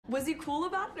Was he cool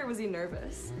about it or was he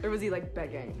nervous? Or was he like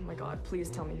begging? Oh my God, please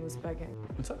tell me he was begging.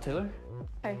 What's up, Taylor?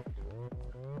 Hey.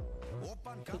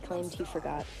 He claimed he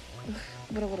forgot.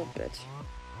 What a little bitch.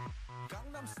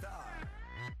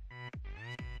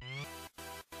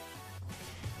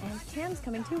 And Cam's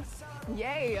coming too.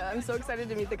 Yay! I'm so excited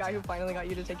to meet the guy who finally got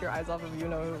you to take your eyes off of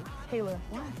you-know-who. Taylor,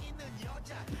 what?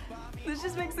 This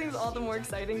just makes things all the more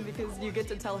exciting because you get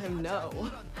to tell him no.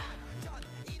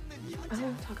 I don't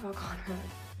want to talk about Conrad.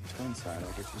 Let's go inside.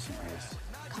 I'll get you some ice.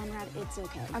 Conrad, it's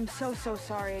okay. I'm so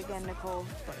sorry again, Nicole.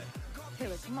 But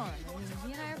Taylor, come on. I mean,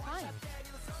 he and I are fine.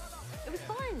 It was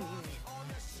fun.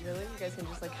 Really? You guys can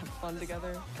just like have fun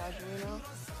together casually now?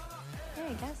 Yeah,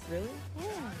 I guess. Really?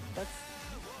 Yeah. That's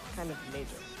kind of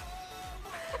major.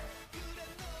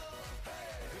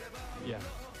 Yeah.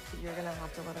 You're gonna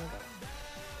have to let him go.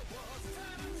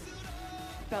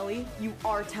 Belly, you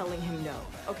are telling him no,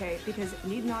 okay? Because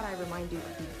need not I remind you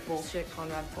of the bullshit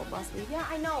Conrad pulled last week? Yeah,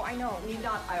 I know. Need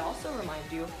not I also remind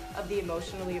you of the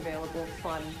emotionally available,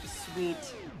 fun,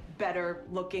 sweet,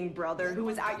 better-looking brother who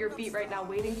is at your feet right now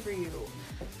waiting for you?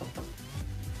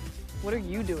 What are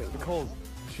you doing? Nicole,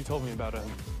 she told me about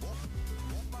him.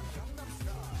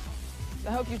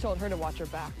 I hope you told her to watch her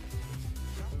back.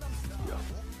 Yeah.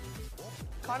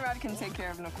 Conrad can take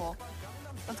care of Nicole.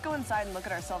 Let's go inside and look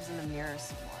at ourselves in the mirror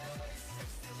some more.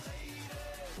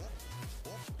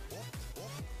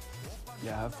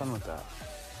 Yeah, have fun with that.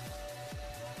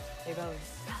 Hey, Belly.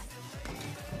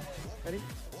 Ready?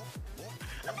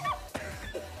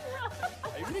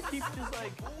 Are you gonna keep just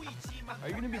like... Are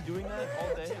you gonna be doing that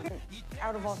all day?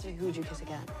 Out of all three, who would you kiss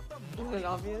again? Isn't it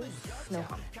obvious? No.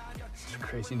 It's a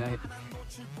crazy night.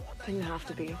 Didn't have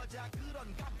to be.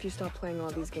 If you stopped playing all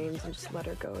these games and just let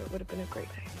her go, it would have been a great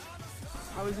day.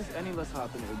 How is this any less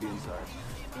hot than it would be inside?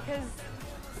 Because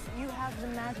you have the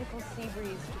magical sea breeze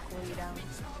to cool you down.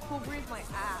 Cool breeze my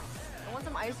ass. I want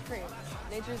some ice cream.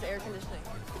 Nature's air conditioning.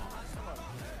 Are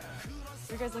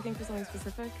you guys looking for something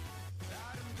specific?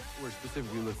 We're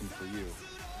specifically looking for you.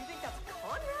 You think that's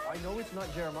Conrad? I know it's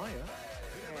not Jeremiah.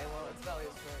 Okay, well, it's Belly's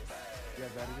choice. Yeah,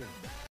 that it is.